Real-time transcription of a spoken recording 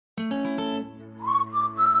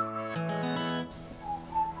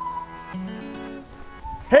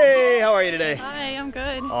Hey, how are you today? Hi, I'm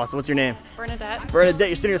good. Awesome. What's your name? Bernadett. Bernadett,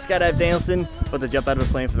 you're sitting at Skydive Danielson, about to jump out of a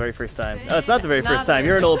plane for the very first time. Oh, it's not the very first time.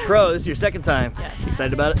 You're an old pro. This is your second time. Yes.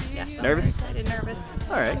 Excited about it? Yes. Nervous? Excited, nervous.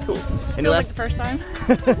 All right, cool. Any Feels last like the first time.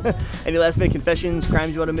 Any last minute confessions,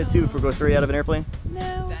 crimes you want to admit to before we go throw you out of an airplane?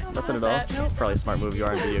 No. Nothing at all? Nope. Probably a smart move. You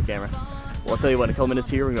are on video camera. Well, I'll tell you what, in a couple minutes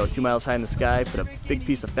here, we're going to go 2 miles high in the sky, put a big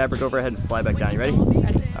piece of fabric over our head and fly back down. You ready?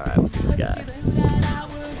 Ready. All right, we'll see the sky.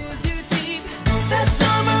 That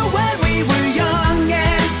summer when we were young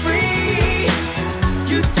and free,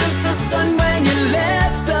 you took the sun when you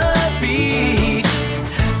left the beach.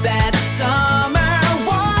 That summer,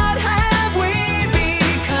 what have we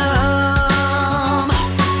become?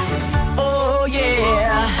 Oh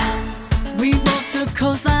yeah, we walked the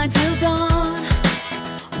coastline till dawn,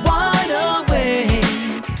 wide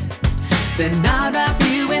awake. Then I'd wrap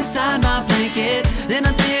you inside my blanket. Then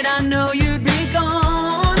I did, I know you'd be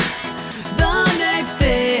gone the next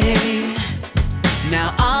day.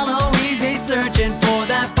 Now I'll always be searching for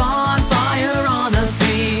that bonfire on the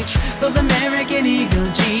beach. Those American Eagle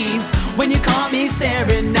jeans. When you caught me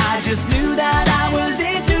staring, I just knew that I was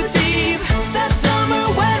in too deep. That summer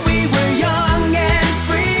when we were young and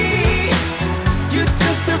free, you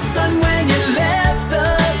took the sun when you left the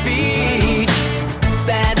beach.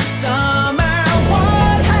 That summer,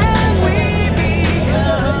 what have we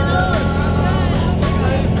become?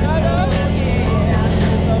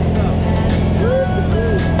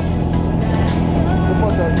 We'll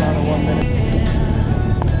put those on in 1 minute.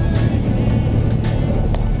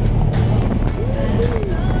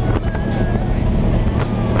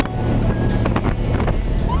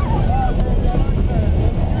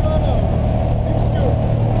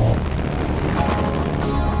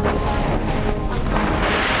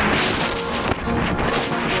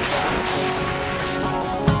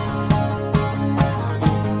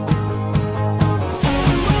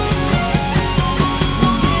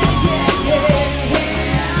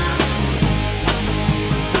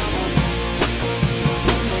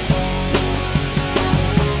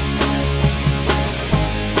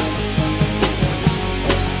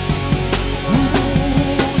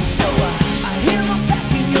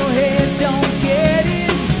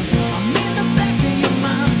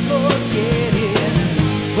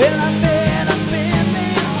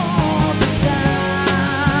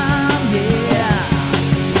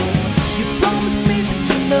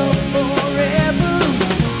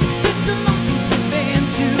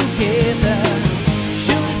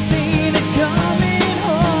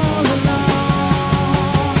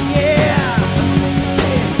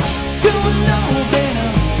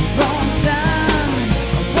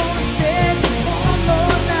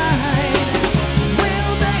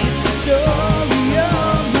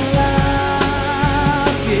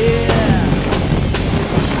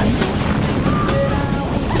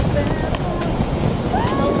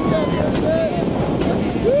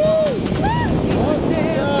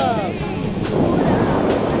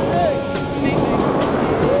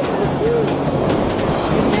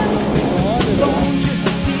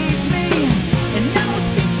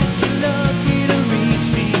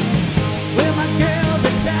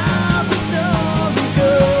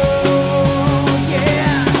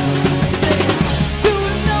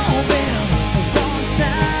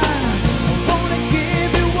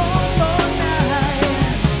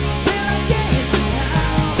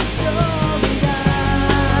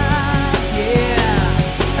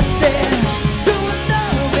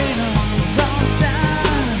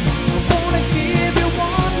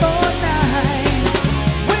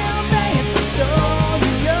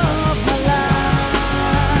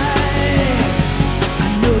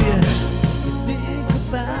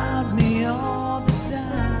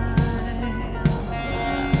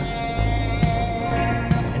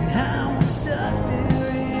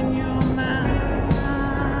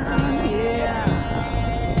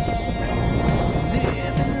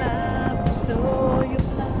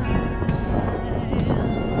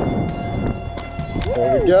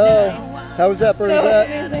 There we go. How was that,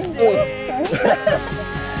 Bernadett?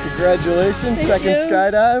 Congratulations, Thank second you.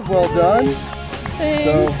 skydive, well done. Thanks.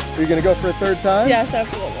 So, are you going to go for a third time? Yes,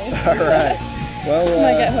 absolutely. All right. Well, I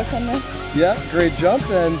might get hooked on this. yeah, great jump,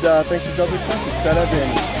 and thanks for jumping. Skydive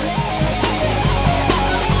Daniel.